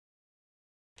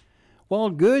Well,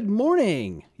 good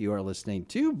morning. You are listening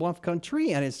to Bluff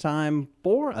Country, and it's time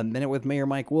for A Minute with Mayor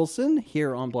Mike Wilson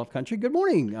here on Bluff Country. Good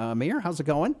morning, Mayor. How's it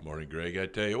going? Morning, Greg. I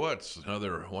tell you what, it's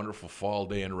another wonderful fall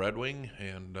day in Red Wing,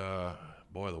 and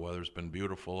boy, the weather's been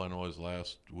beautiful. I know his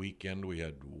last weekend we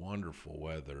had wonderful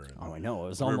weather. And Oh, I know. It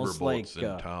was almost like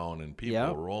riverboats in town and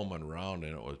people roaming around,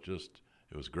 and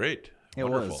it was great. It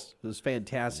Wonderful. was. It was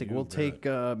fantastic. You We'll bet. take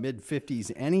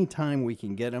mid-50s anytime we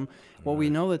can get them. Well, we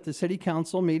know that the city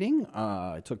council meeting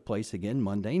took place again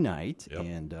Monday night. Yep.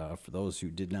 And for those who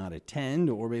did not attend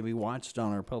or maybe watched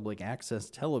on our public access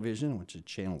television, which is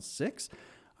Channel 6,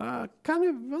 kind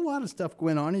of a lot of stuff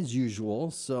going on as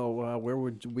usual. So where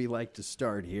would we like to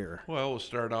start here? Well, we'll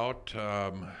start out.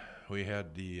 We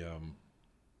had the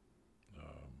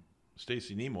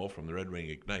Stacy Nemo from the Red Wing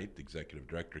Ignite, the executive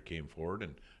director, came forward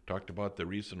and talked about the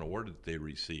recent award that they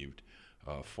received,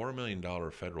 a $4 million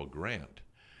federal grant.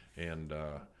 And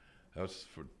that's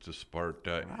to support,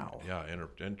 Wow.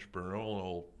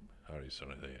 entrepreneurial, how do you say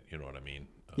it? You know what I mean?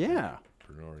 Yeah.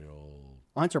 Entrepreneurial,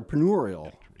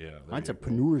 Entrepreneurial. yeah. There you go.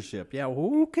 Entrepreneurship. Yeah,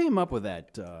 who came up with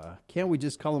that? Can't we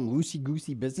just call them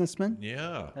loosey-goosey businessmen?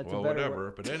 Yeah, That's a well, better whatever.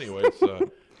 word. But anyway,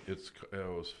 it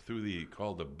was through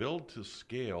called the Build to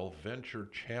Scale Venture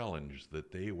Challenge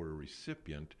that they were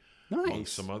recipient among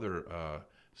Nice. some other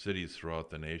cities throughout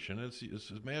the nation. It's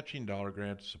a matching dollar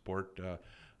grant to support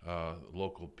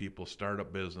local people,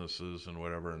 startup businesses, and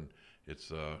whatever. And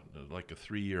it's like a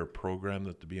 3-year program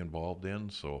that to be involved in.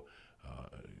 So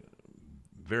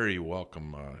very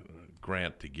welcome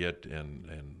grant to get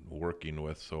and working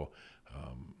with. So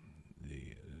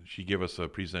she gave us a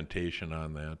presentation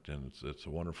on that, and it's a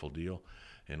wonderful deal.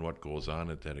 And what goes on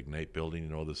at that Ignite building,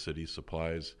 the city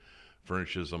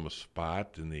furnishes them a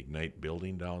spot in the Ignite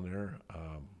building down there.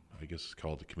 I guess it's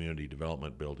called the Community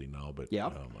Development Building now, but Yeah.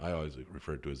 I always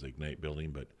refer to it as the Ignite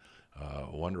building. But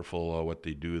wonderful what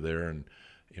they do there, and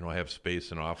have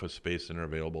space and office space in there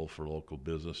available for local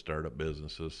business, startup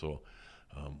businesses. So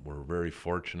we're very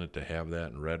fortunate to have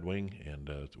that in Red Wing, and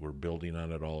we're building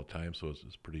on it all the time. So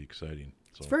it's pretty exciting.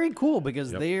 So It's very cool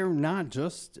because Yep. they're not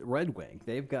just Red Wing.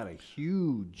 They've got a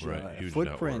huge, Huge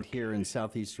footprint network. here in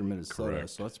southeastern Minnesota. Correct.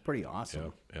 So that's pretty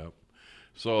awesome. Yep.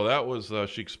 So that was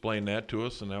she explained that to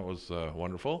us, and that was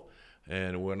wonderful.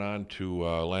 And went on to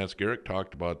Lance Garrick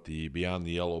talked about the Beyond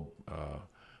the Yellow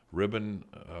Ribbon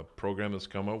program that's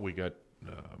come up. We got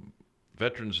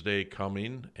Veterans Day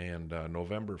coming, and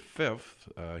November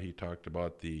 5th, he talked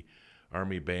about the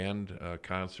Army Band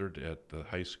concert at the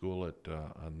high school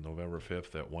on November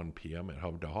 5th at 1 p.m. at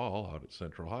Hubda Hall out at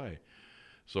Central High.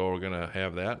 So we're going to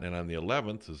have that. And on the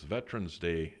 11th is Veterans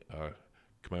Day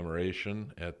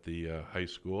commemoration at the high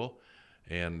school.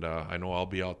 And I know I'll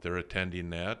be out there attending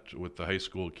that with the high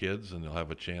school kids, and they'll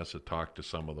have a chance to talk to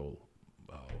some of the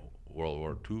World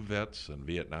War II vets and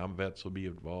Vietnam vets will be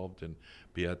involved and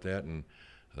be at that. And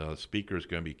the speaker is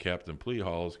going to be Captain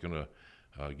Pleahall, is going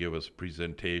to give us a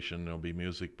presentation. There'll be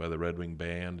music by the Red Wing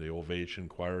Band. The Ovation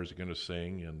Choir is going to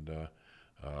sing, and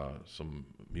some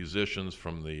musicians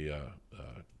from the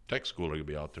tech school are going to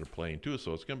be out there playing too.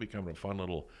 So it's going to become a fun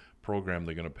little program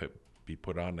they're going to be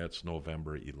put on. That's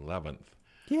November 11th.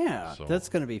 Yeah, So- that's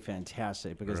going to be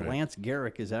fantastic because Right. Lance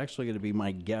Garrick is actually going to be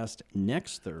my guest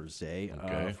next Thursday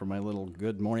Okay. for my little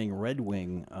Good Morning Red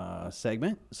Wing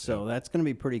segment. So that's going to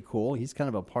be pretty cool. He's kind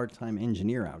of a part-time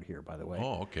engineer out here, by the way.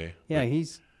 Oh, okay. Yeah,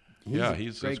 he's a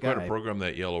It's great quite guy. a program,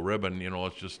 that Yellow Ribbon.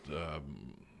 It's just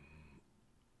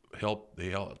help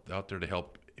out there to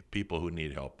help people who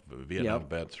need help, Vietnam Yep.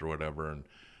 vets or whatever,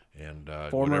 and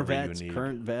Former whatever vets, you need.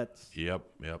 current vets. Yep.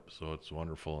 So it's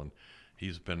wonderful, and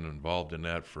he's been involved in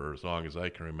that for as long as I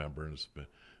can remember, and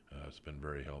it's been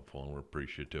very helpful, and we're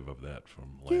appreciative of that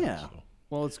from Lance. Yeah. So.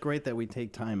 Well, it's great that we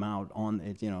take time out on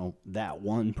it, that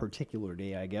one particular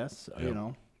day, I guess,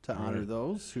 Yep. to honor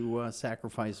those who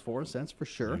sacrifice for us. That's for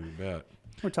sure. You bet.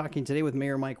 We're talking today with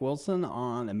Mayor Mike Wilson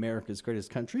on America's Greatest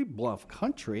Country, Bluff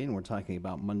Country, and we're talking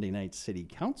about Monday night's city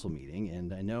council meeting.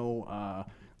 And I know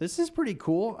this is pretty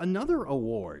cool. Another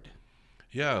award.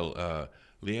 Yeah,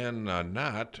 Leanne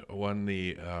Knott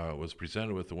was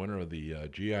presented with the winner of the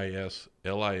GIS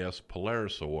LIS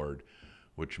Polaris Award,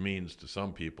 which means to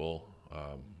some people,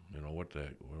 what the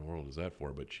world is that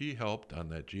for? But she helped on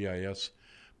that GIS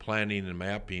planning and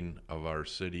mapping of our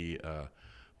city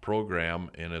program,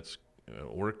 and it's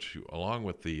worked along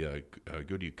with the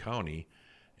Goodhue County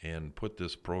and put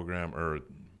this program or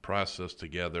process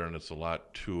together, and it's a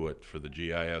lot to it for the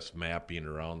GIS mapping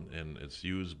around, and it's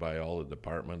used by all the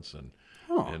departments, and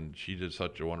she did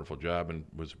such a wonderful job and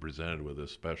was presented with a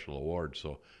special award.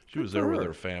 So she Good was for there with her.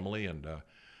 her family, and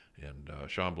And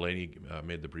Sean Blaney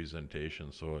made the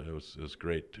presentation, so it was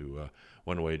great to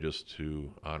one way just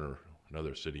to honor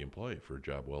another city employee for a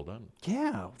job well done.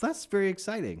 Yeah, that's very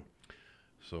exciting.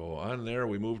 So on there,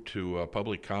 we moved to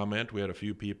public comment. We had a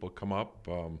few people come up.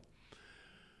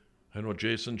 I know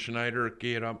Jason Schneider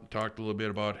got up and talked a little bit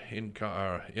about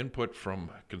input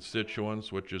from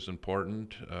constituents, which is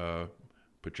important.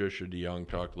 Patricia DeYoung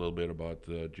talked a little bit about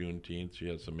the Juneteenth. She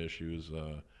had some issues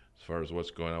as far as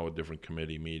what's going on with different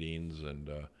committee meetings, and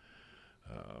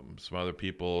some other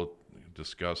people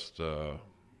discussed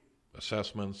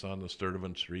assessments on the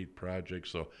Sturtevant Street project.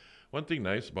 So one thing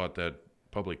nice about that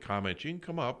public comment, you can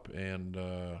come up and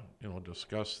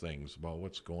discuss things about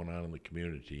what's going on in the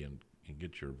community and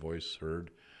get your voice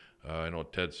heard. I know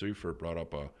Ted Seifert brought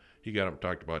up he got up and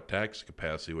talked about tax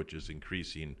capacity, which is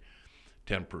increasing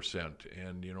 10%.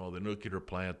 And, the nuclear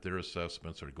plant, their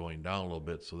assessments are going down a little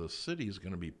bit. So the city is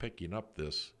going to be picking up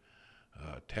this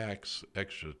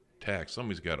extra tax.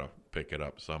 Somebody's got to pick it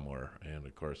up somewhere. And,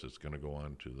 of course, it's going to go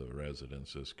on to the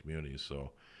residents, this community.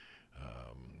 So,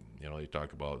 they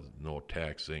talk about no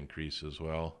tax increase as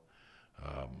well.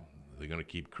 They're going to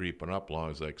keep creeping up as long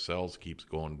as Excels keeps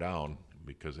going down,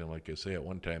 because like I say, at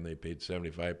one time they paid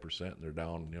 75% and they're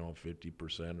down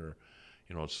 50%, or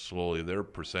slowly their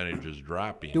percentage is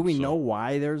dropping. Do we know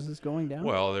why theirs is going down?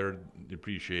 Well, they're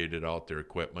depreciated out their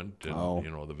equipment, and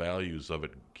the values of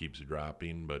it keeps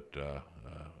dropping, but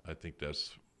I think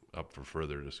that's up for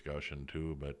further discussion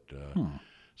too. But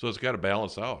so it's got to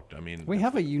balance out. I mean, we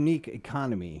have a unique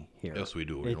economy here. Yes, we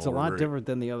do. It's a lot different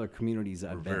than the other communities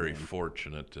I've been in. We're very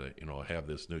fortunate to have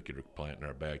this nuclear plant in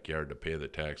our backyard to pay the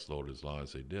tax load as long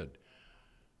as they did.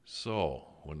 So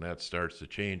when that starts to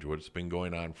change, what's been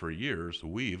going on for years,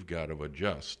 we've got to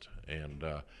adjust, and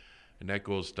that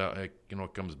goes down.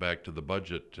 It comes back to the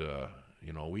budget.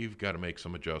 We've got to make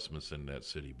some adjustments in that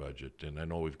city budget, and I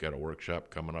know we've got a workshop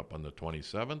coming up on the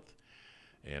 27th.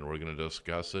 And we're going to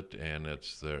discuss it, and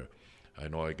I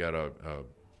know I got a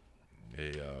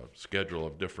schedule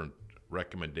of different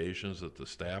recommendations that the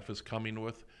staff is coming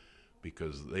with,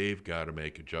 because they've got to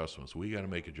make adjustments. We got to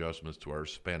make adjustments to our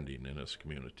spending in this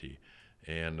community,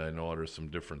 and I know there's some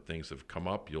different things that have come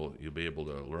up. You'll be able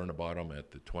to learn about them at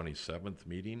the 27th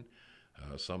meeting.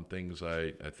 Some things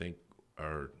I think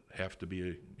have to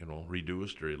be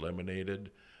reduced or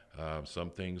eliminated. Some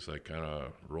things I kind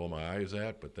of roll my eyes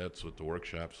at, but that's what the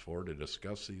workshop's for, to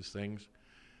discuss these things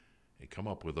and come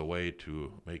up with a way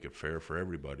to make it fair for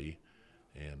everybody.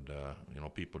 And,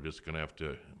 people are just going to have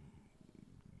to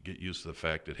get used to the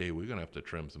fact that, hey, we're going to have to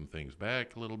trim some things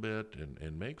back a little bit and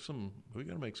we're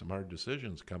going to make some hard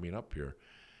decisions coming up here.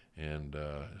 And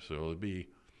so it'll be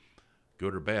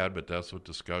good or bad, but that's what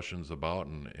discussion's about,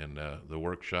 and the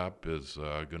workshop is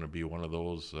going to be one of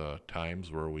those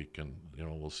times where we can,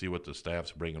 we'll see what the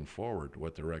staff's bringing forward,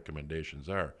 what the recommendations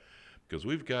are, because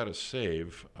we've got to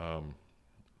save.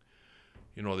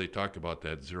 They talk about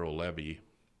that zero levy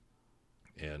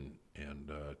and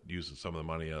using some of the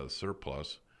money out of the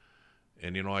surplus,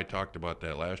 and I talked about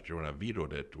that last year when I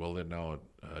vetoed it. Well, then now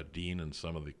Dean and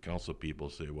some of the council people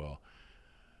say, well,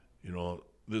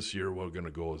 this year we're going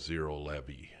to go zero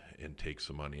levy and take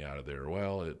some money out of there.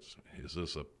 Well, is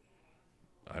this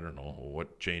I don't know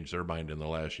what changed their mind in the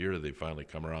last year. They finally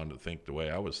come around to think the way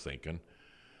I was thinking.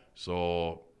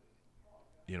 So,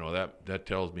 that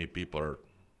tells me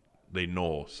they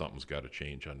know something's got to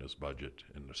change on this budget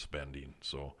and the spending.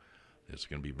 So it's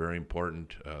going to be very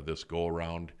important this go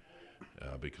around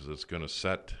because it's going to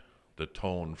set the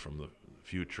tone from the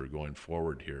future going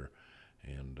forward here.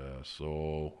 And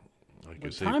so...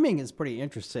 timing is pretty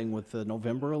interesting with the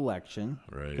November election,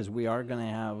 right? Because we are going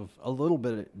to have a little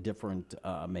bit different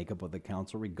makeup of the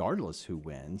council, regardless who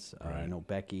wins. Right. I know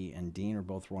Becky and Dean are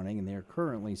both running, and they're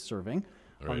currently serving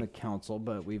on the council.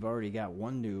 But we've already got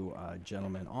one new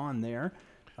gentleman on there,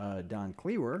 Don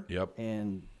Cleaver. Yep.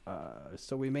 And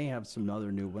so we may have some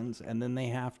other new ones, and then they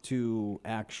have to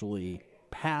actually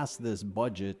pass this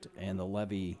budget and the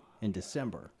levy in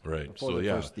December. Right. So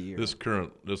first of the year. This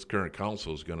current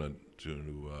council is going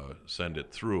to send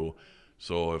it through.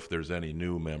 So if there's any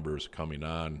new members coming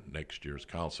on next year's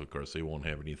council, of course they won't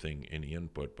have any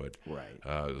input. But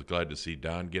I was glad to see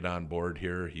Don get on board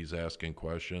here. He's asking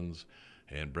questions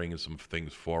and bringing some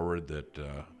things forward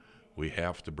that we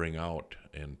have to bring out,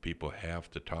 and people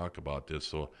have to talk about this.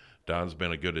 So Don's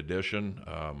been a good addition.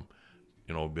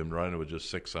 We've been running with just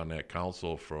 6 on that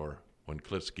council for when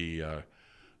Klitsky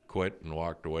quit and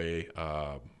walked away.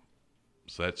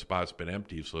 So that spot's been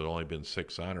empty, so there's only been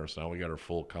 6 on her. So now we got our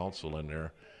full council in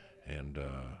there. And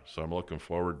so I'm looking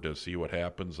forward to see what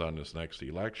happens on this next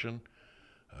election.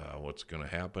 what's going to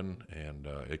happen, and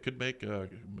it could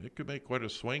make quite a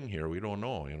swing here. We don't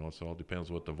know. So it all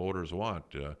depends what the voters want.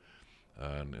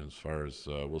 And as far as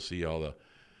we'll see how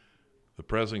the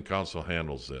President Council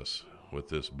handles this with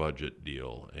this budget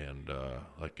deal. And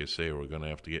like I say, we're going to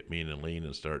have to get mean and lean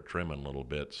and start trimming a little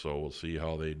bit. So we'll see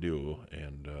how they do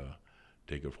and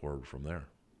take it forward from there.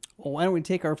 Well, why don't we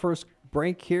take our first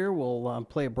break here? We'll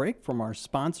play a break from our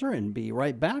sponsor and be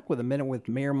right back with a minute with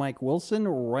Mayor Mike Wilson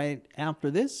right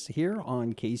after this here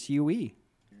on KCUE. Give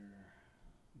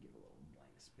a little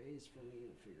blank space for me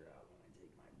to figure out when I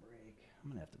take my break.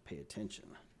 I'm going to have to pay attention.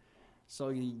 So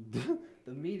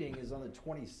the meeting is on the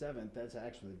 27th. That's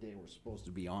actually the day we're supposed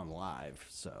to be on live.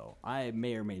 So I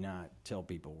may or may not tell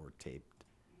people we're taped.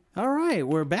 All right,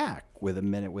 we're back with a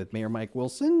minute with Mayor Mike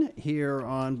Wilson here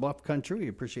on Bluff Country. We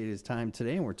appreciate his time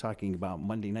today, and we're talking about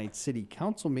Monday night city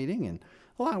council meeting, and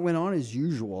a lot went on as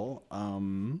usual.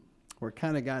 We're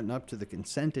kind of gotten up to the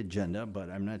consent agenda, but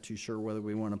I'm not too sure whether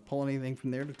we want to pull anything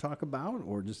from there to talk about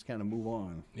or just kind of move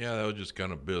on. Yeah, that was just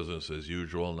kind of business as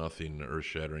usual. Nothing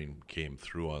earth-shattering came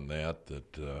through on that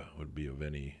would be of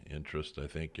any interest, I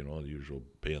think, the usual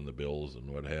paying the bills and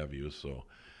what have you, so...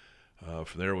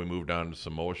 from there, we moved on to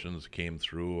some motions came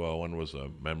through. One was a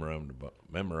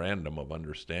memorandum of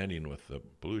understanding with the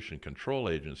Pollution Control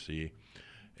Agency.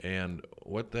 And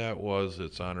what that was,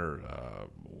 it's on our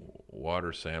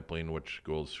water sampling, which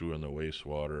goes through in the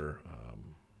wastewater.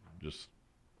 Just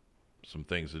some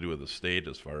things to do with the state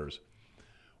as far as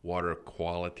water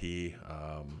quality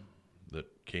that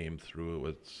came through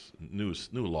with new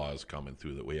laws coming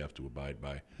through that we have to abide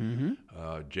by.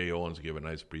 Mm-hmm. Jay Owens gave a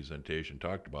nice presentation,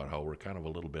 talked about how we're kind of a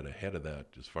little bit ahead of that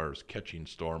as far as catching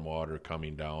storm water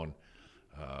coming down,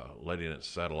 letting it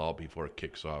settle out before it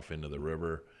kicks off into the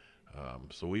river.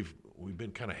 So we've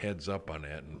been kind of heads up on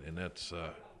that, and that's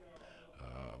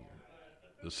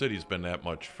the city's been that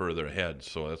much further ahead,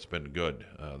 so that's been good.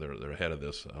 They're ahead of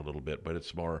this a little bit, but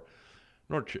it's more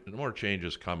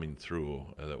changes coming through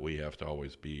that we have to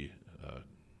always be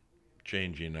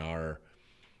changing our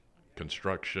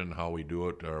construction, how we do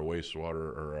it, our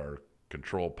wastewater or our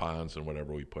control ponds and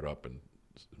whatever we put up in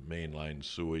mainline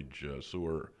sewage,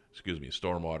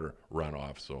 stormwater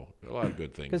runoff. So a lot of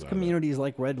good things. Because communities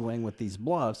like Red Wing with these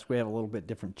bluffs, we have a little bit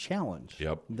different challenge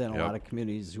than a lot of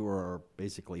communities who are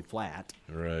basically flat.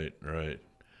 Right.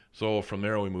 So from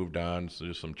there we moved on to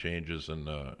do some changes in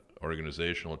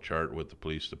organizational chart with the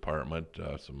police department,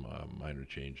 some minor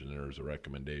change in there is a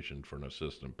recommendation for an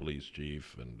assistant police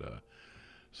chief, and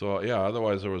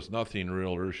otherwise there was nothing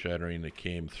real earth-shattering that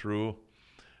came through.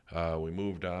 We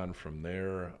moved on from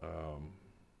there.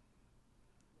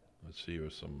 Let's see,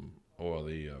 with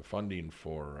the funding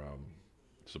for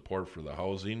support for the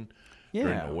housing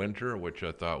during the winter, which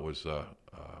I thought was a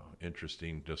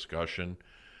interesting discussion.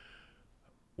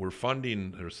 We're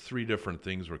funding, there's three different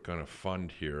things we're going to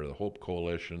fund here, the Hope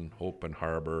Coalition, Hope and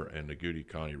Harbor, and the Goody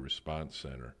County Response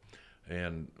Center.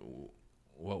 And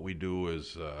what we do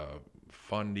is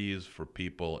fund these for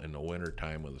people in the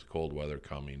wintertime when there's cold weather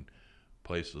coming,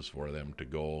 places for them to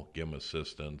go, give them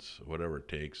assistance, whatever it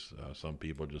takes. Some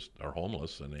people just are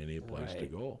homeless and they need a place to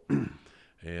go.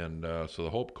 And so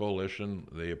the Hope Coalition,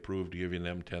 they approved giving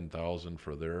them $10,000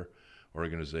 for their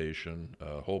organization.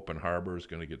 Hope and Harbor is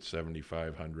going to get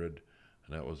 $7,500, and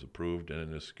that was approved. And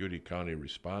in this Goody County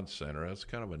Response Center, that's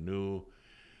kind of a new.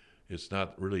 It's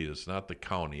not the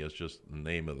county. It's just the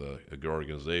name of the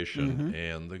organization,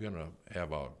 and they're going to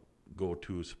have a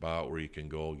go-to spot where you can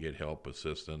go get help,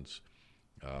 assistance,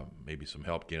 maybe some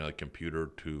help getting on a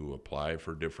computer to apply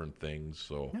for different things.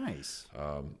 So nice.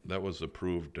 That was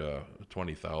approved,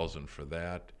 $20,000 for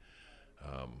that.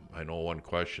 I know one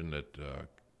question that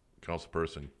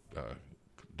Councilperson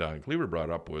Don Cleaver brought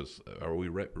up was, are we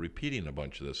repeating a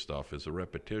bunch of this stuff? Is a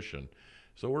repetition?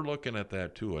 So we're looking at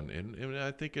that too, and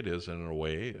I think it is in a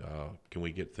way. Can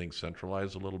we get things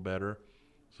centralized a little better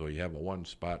so you have one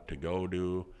spot to go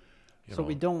to?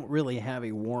 We don't really have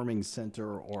a warming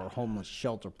center or a homeless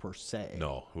shelter per se.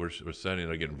 No, we're sending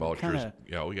getting vouchers.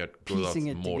 We got go out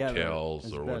to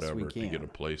motels or whatever to get a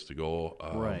place to go.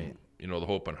 Right. The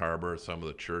Hope and Harbor, some of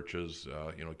the churches,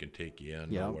 can take you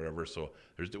in or whatever. So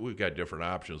we've got different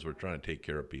options. We're trying to take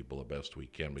care of people the best we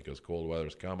can because cold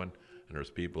weather's coming, and there's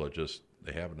people that just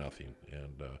they have nothing,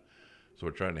 and so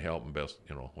we're trying to help them best,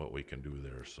 what we can do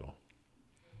there. So.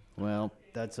 Well,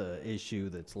 that's an issue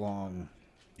that's long.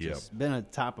 Just been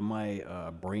at the top of my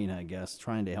brain, I guess,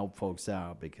 trying to help folks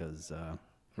out because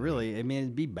really,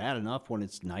 it'd be bad enough when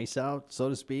it's nice out, so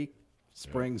to speak,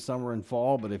 spring, summer, and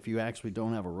fall. But if you actually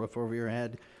don't have a roof over your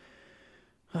head,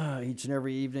 Each and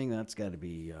every evening, that's got to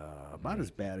be about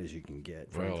as bad as you can get,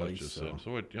 Well, frankly. that's just it.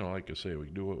 So, like I say, we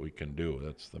do what we can do.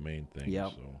 That's the main thing.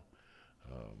 Yep.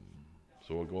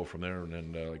 So we'll go from there. And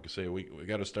then, like I say, we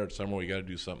got to start somewhere. We got to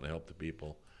do something to help the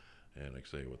people. And like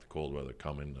I say, with the cold weather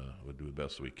coming, we'll do the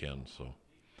best we can. So,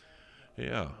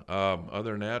 yeah.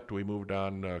 Other than that, we moved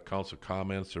on. Council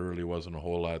comments. There really wasn't a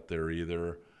whole lot there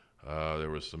either. There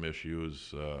was some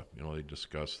issues. They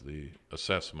discussed the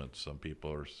assessments. Some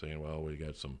people are saying, well, we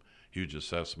got some huge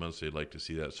assessments. They'd like to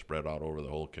see that spread out over the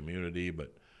whole community,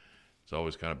 but it's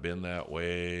always kind of been that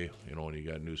way. When you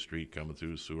got a new street coming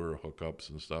through, sewer hookups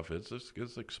and stuff,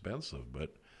 it's expensive.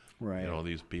 But Right.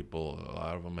 these people, a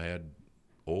lot of them had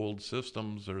old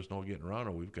systems. There's no getting around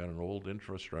it. We've got an old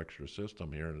infrastructure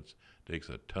system here, and it takes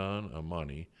a ton of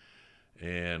money,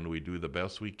 and we do the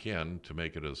best we can to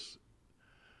make it as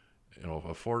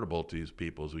affordable to these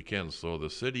people as we can. So the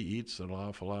city eats an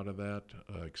awful lot of that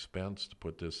expense to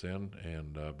put this in,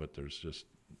 and but there's just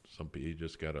some people, you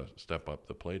just got to step up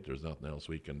the plate. There's nothing else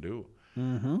we can do.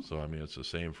 Mm-hmm. So I mean, it's the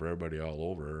same for everybody all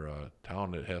over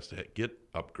town. It has to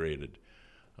get upgraded.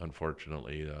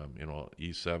 Unfortunately,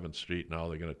 East 7th Street, now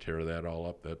they're going to tear that all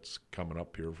up. That's coming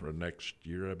up here for next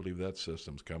year. I believe that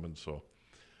system's coming. So,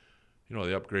 the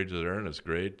upgrades are there, and it's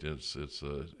great. It's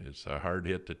a hard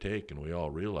hit to take, and we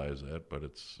all realize that, but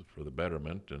it's for the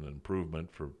betterment and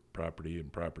improvement for property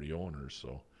and property owners.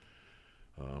 So,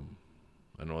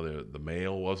 I know the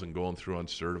mail wasn't going through on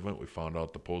Sturtevant. We found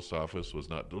out the post office was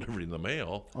not delivering the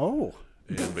mail. Oh.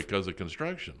 And because of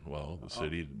construction. Well, the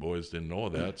city boys didn't know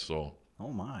that, so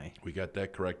Oh, my. we got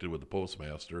that corrected with the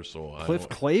postmaster. So Cliff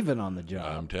Clavin on the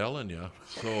job. I'm telling you.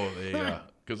 So they,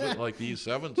 because like the East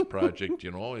 7th project,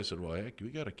 they said, well, heck, we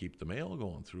got to keep the mail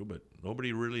going through, but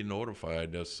nobody really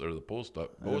notified us, or the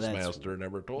postmaster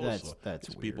never told us. So that's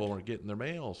these weird. people weren't getting their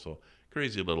mail, so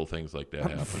crazy little things like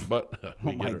that happen. But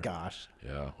Oh, my gosh.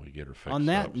 Yeah, we get her fixed On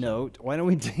that up, so. note, why don't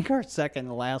we take our second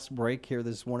and last break here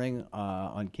this morning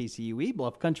on KCUE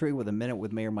Bluff Country with a minute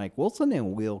with Mayor Mike Wilson,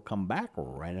 and we'll come back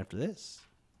right after this.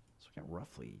 So we got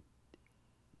roughly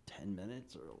 10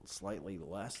 minutes or slightly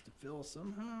less to fill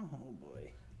somehow. Oh,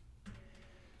 boy.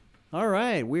 All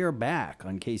right, we are back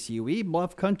on KCUE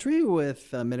Bluff Country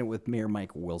with a minute with Mayor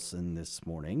Mike Wilson this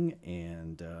morning.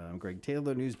 And I'm Greg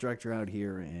Taylor, news director out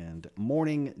here, and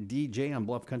morning DJ on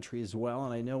Bluff Country as well.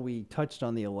 And I know we touched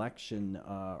on the election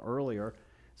earlier.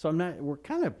 So we're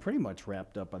kind of pretty much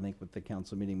wrapped up, I think, with the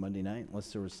council meeting Monday night,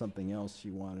 unless there was something else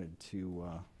you wanted to.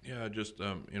 Yeah, just,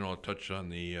 touch on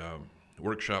the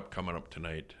workshop coming up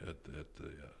tonight at the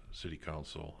city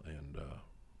council, and the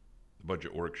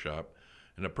budget workshop.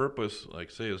 And the purpose, like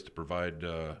I say, is to provide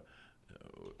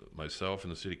myself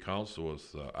and the city council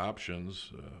with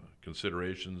options,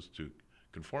 considerations to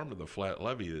conform to the flat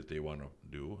levy that they want to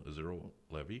do, a zero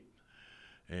levy.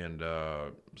 And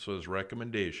so there's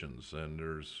recommendations, and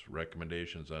there's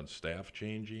recommendations on staff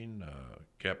changing,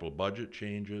 capital budget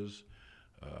changes,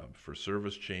 for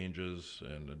service changes,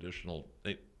 and additional,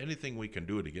 anything we can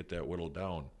do to get that whittled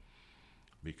down.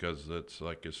 Because that's,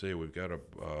 like I say, we've got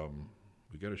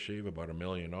to shave about $1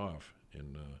 million off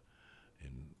in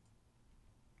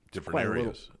different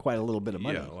areas. Quite a little bit of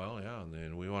money. Yeah, well, yeah, and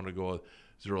then we want to go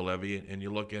zero levy, and you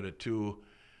look at it too.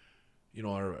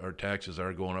 Our taxes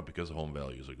are going up because home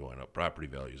values are going up, property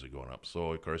values are going up.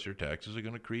 So of course your taxes are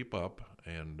going to creep up,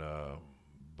 and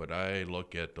but I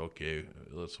look at, okay,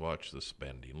 let's watch the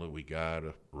spending. Look, we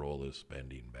gotta roll this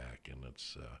spending back, and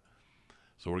it's.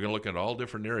 So we're going to look at all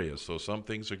different areas. So some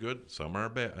things are good, some are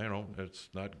bad. It's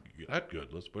not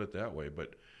good. Let's put it that way.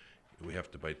 But we have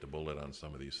to bite the bullet on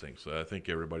some of these things. So I think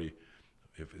everybody,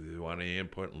 if they want any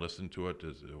input and listen to it,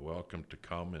 is welcome to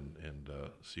come and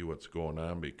see what's going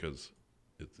on, because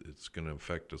it's going to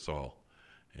affect us all.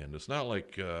 And it's not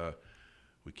like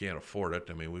we can't afford it.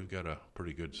 I mean, we've got a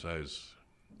pretty good size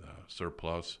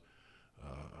surplus.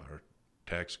 Our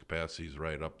tax capacity is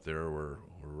right up there. We're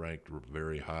ranked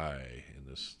very high in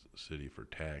this city for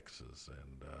taxes,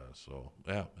 and so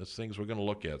yeah, it's things we're going to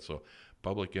look at. So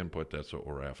public input, that's what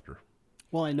we're after.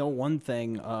 Well, I know one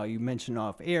thing you mentioned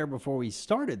off air before we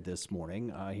started this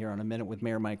morning here on A Minute with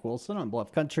Mayor Mike Wilson on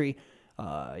Bluff Country.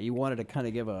 You wanted to kind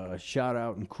of give a shout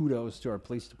out and kudos to our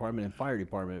police department and fire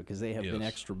department, because they have been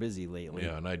extra busy lately.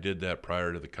 Yeah, and I did that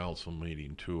prior to the council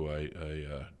meeting too.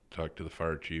 I talked to the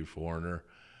fire chief, Warner,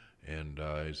 and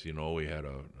as you know, we had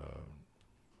a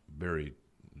very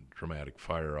traumatic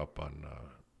fire up on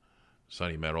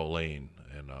Sunny Meadow Lane,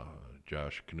 and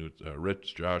Josh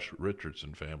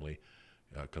Richardson family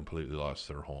completely lost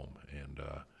their home, and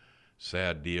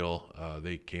sad deal.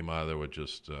 They came out of there with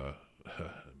just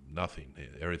nothing.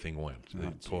 Everything went.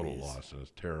 Total loss, and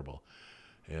it's terrible.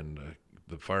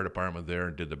 the fire department there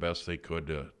did the best they could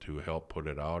to help put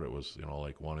it out. It was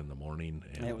like 1 a.m,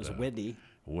 and it was windy.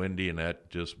 and that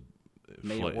just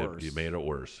Made it worse. It made it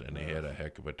worse. And they had a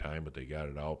heck of a time, but they got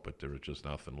it out. But there was just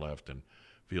nothing left, and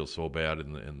feel so bad.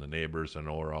 And the neighbors, I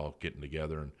know, are all getting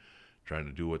together and trying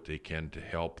to do what they can to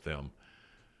help them.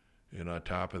 And on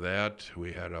top of that,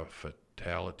 we had a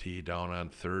fatality down on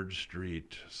 3rd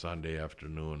Street Sunday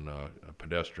afternoon. A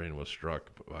pedestrian was struck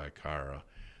by a car,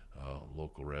 a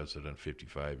local resident,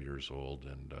 55 years old,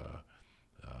 and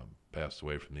passed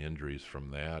away from the injuries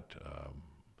from that.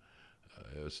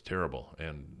 It was terrible.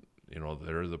 And,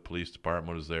 the police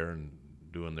department was there and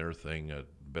doing their thing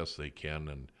best they can.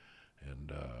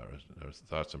 And our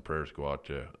thoughts and prayers go out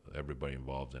to everybody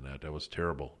involved in that. That was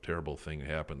terrible, terrible thing that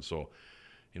happened. So,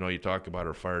 you talk about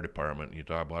our fire department, and you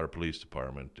talk about our police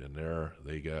department, and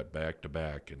they got back to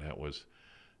back, and it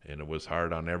was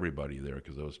hard on everybody there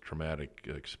because those traumatic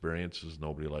experiences.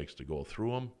 Nobody likes to go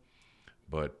through them,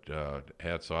 but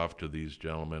hats off to these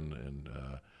gentlemen and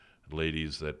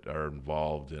ladies that are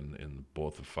involved in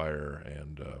both the fire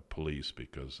and police,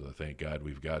 because thank God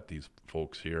we've got these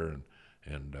folks here,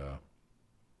 and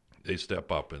they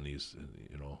step up in these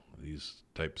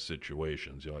type of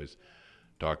situations. You always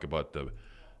talk about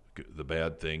the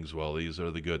bad things. Well, these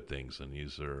are the good things, and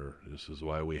this is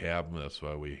why we have them. That's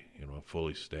why we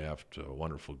fully staffed, a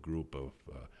wonderful group of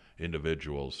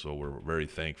individuals. So we're very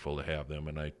thankful to have them.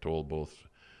 And I told both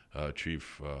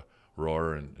Chief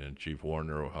Rohr and Chief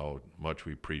Warner how much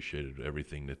we appreciated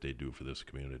everything that they do for this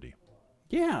community.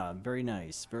 Yeah, very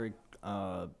nice. Very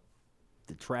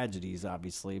the tragedies,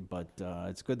 obviously, but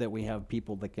it's good that we have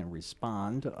people that can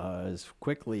respond as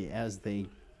quickly as they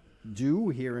do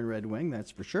here in Red Wing.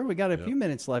 That's for sure. We got a few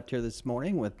minutes left here this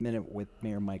morning with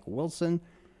Mayor Michael Wilson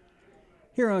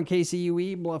here on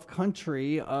KCUE Bluff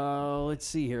Country. Let's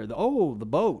see here. The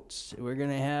boats. We're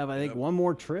going to have, I think, one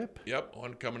more trip. Yep,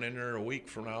 one coming in there a week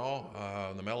from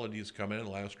now. The Melody's coming in,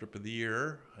 last trip of the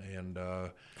year. And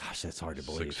gosh, that's hard to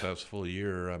believe. Successful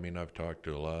year. I mean, I've talked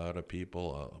to a lot of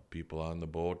people on the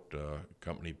boat,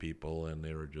 company people, and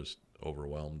they were just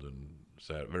overwhelmed and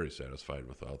very satisfied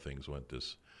with how things went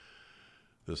this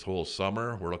whole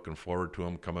summer. We're looking forward to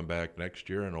them coming back next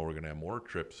year. I know we're going to have more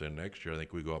trips in next year. I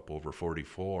think we go up over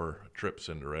 44 trips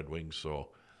into Red Wing. So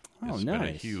it's been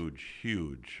a huge,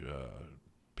 huge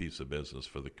piece of business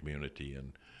for the community.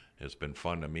 And it's been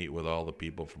fun to meet with all the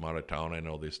people from out of town. I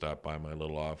know they stopped by my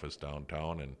little office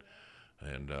downtown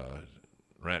and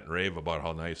rant and rave about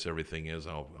how nice everything is,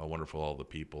 how wonderful all the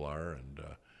people are. And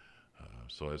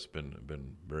so it's been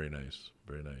very nice,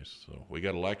 very nice. So we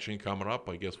got election coming up.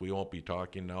 I guess we won't be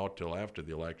talking now till after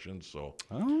the election. So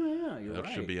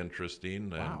that should be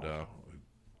interesting. Wow. And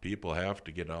people have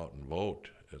to get out and vote.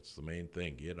 It's the main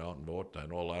thing. Get out and vote. I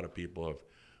know a lot of people have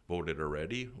voted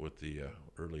already with the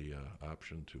early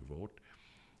option to vote.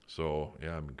 So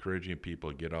I'm encouraging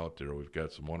people to get out there. We've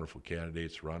got some wonderful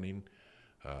candidates running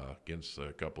against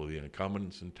a couple of the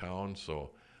incumbents in town.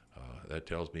 So. That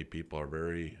tells me people are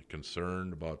very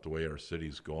concerned about the way our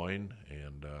city's going,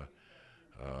 and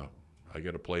I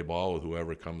got to play ball with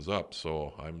whoever comes up.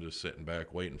 So I'm just sitting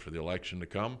back waiting for the election to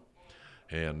come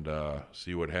and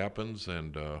see what happens,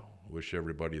 and wish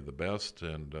everybody the best.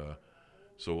 And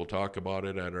so we'll talk about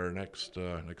it at our next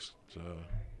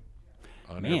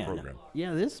on-air program.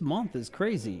 Yeah, this month is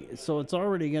crazy. So it's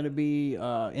already going to be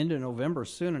into November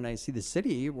soon, and I see the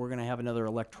city, we're going to have another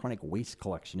electronic waste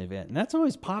collection event. And that's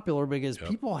always popular because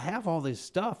people have all this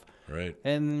stuff. Right.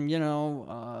 And,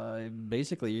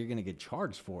 basically you're going to get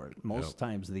charged for it most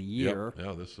times of the year.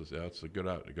 Yeah, it's a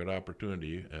good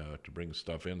opportunity to bring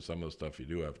stuff in. Some of the stuff you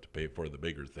do have to pay for, the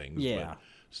bigger things. Yeah. But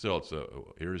still,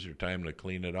 here's your time to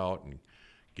clean it out and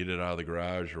get it out of the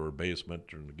garage or basement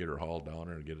and get her hauled down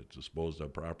there and get it disposed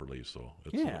of properly. So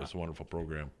it's a wonderful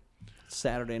program.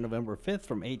 Saturday, November 5th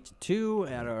from 8 to 2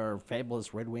 at our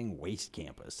fabulous Red Wing Waste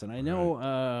Campus. And I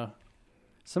know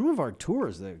some of our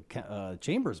tours, the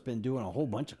Chamber's been doing a whole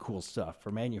bunch of cool stuff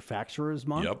for Manufacturers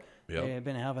Month. Yep. They've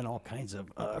been having all kinds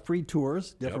of free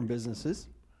tours, different businesses,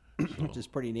 which is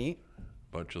pretty neat.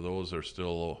 A bunch of those are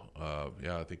still,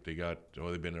 I think they got,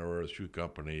 they've been there with a shoe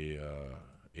company,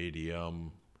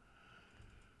 ADM.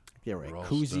 Yeah, right.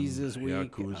 Koozies this week. Yeah,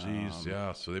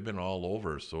 Koozies. So they've been all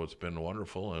over. So it's been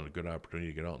wonderful and a good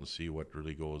opportunity to get out and see what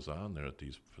really goes on there at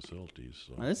these facilities.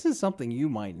 So. Now, this is something you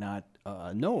might not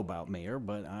know about, Mayor,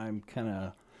 but I'm kind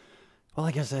of, well,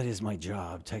 I guess that is my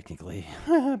job, technically.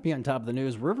 Be on top of the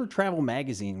news. River Travel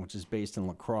Magazine, which is based in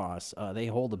La Crosse, they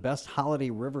hold the best holiday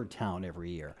river town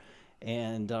every year.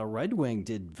 And Red Wing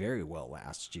did very well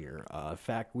last year. In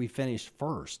fact, we finished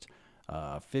first.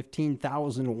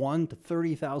 15,001 to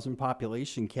 30,000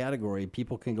 population category.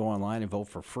 People can go online and vote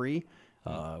for free.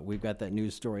 We've got that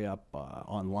news story up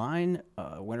online.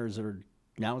 Winners are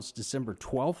announced December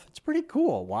 12th. It's pretty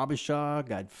cool. Wabasha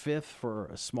got 5th for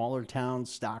a smaller town.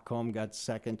 Stockholm got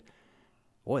 2nd.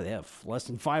 Boy, they have less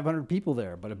than 500 people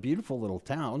there, but a beautiful little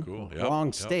town. Cool.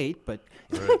 Wrong state, but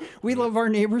Right. we love our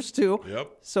neighbors too.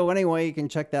 Yep. So anyway, you can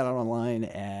check that out online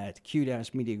at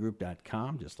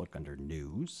q-mediagroup.com. Just look under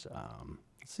news.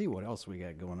 Let's see what else we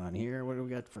got going on here. What do we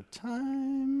got for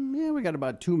time? Yeah, we got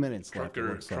about 2 minutes left.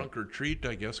 Trunk or treat,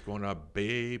 I guess, going up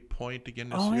Bay Point again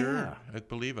this Oh, year. yeah. I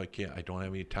believe I don't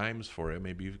have any times for it.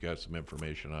 Maybe you've got some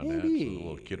information on Maybe. that, so the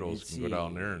little kiddos can go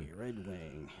down there Red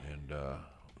Wing. and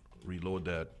reload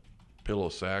that pillow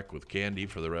sack with candy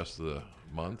for the rest of the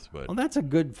month. But Well, that's a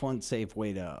good, fun, safe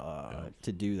way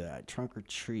to do that. Trunk or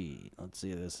treat. Let's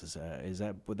see. This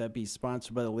would that be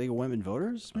sponsored by the League of Women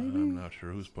Voters? Maybe. I'm not sure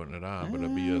who's putting it on, but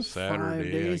it'll be a 5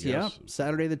 Saturday, days, I guess. Yep,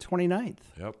 Saturday the 29th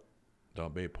Yep,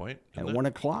 down Bay Point. at isn't it? 1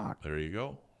 o'clock. There you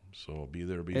go. So be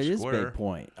there, be It is square. Bay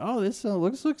Point. Oh, this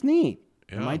looks neat.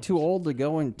 Am Yeah. I too old to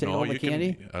go and take all the you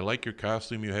candy? Can, I like your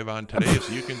costume you have on today,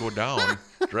 so you can go down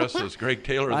dressed as Greg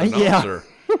Taylor, the Yeah. announcer,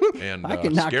 and I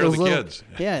can knock scare those the little, kids.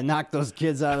 Yeah, knock those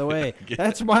kids out of the way.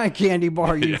 That's my candy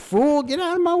bar, you fool! Get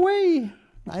out of my way.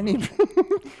 I need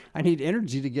I need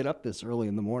energy to get up this early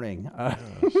in the morning.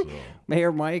 So,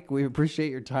 Mayor Mike, we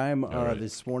appreciate your time right.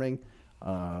 this morning.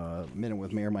 Minute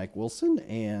with Mayor Mike Wilson,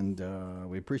 and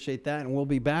we appreciate that. And we'll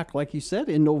be back, like you said,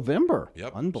 in November.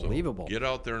 yep. Unbelievable. So get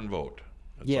out there and vote.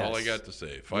 That's all I Yes. got to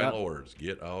say. Final Yep. words: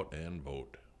 get out and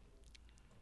vote.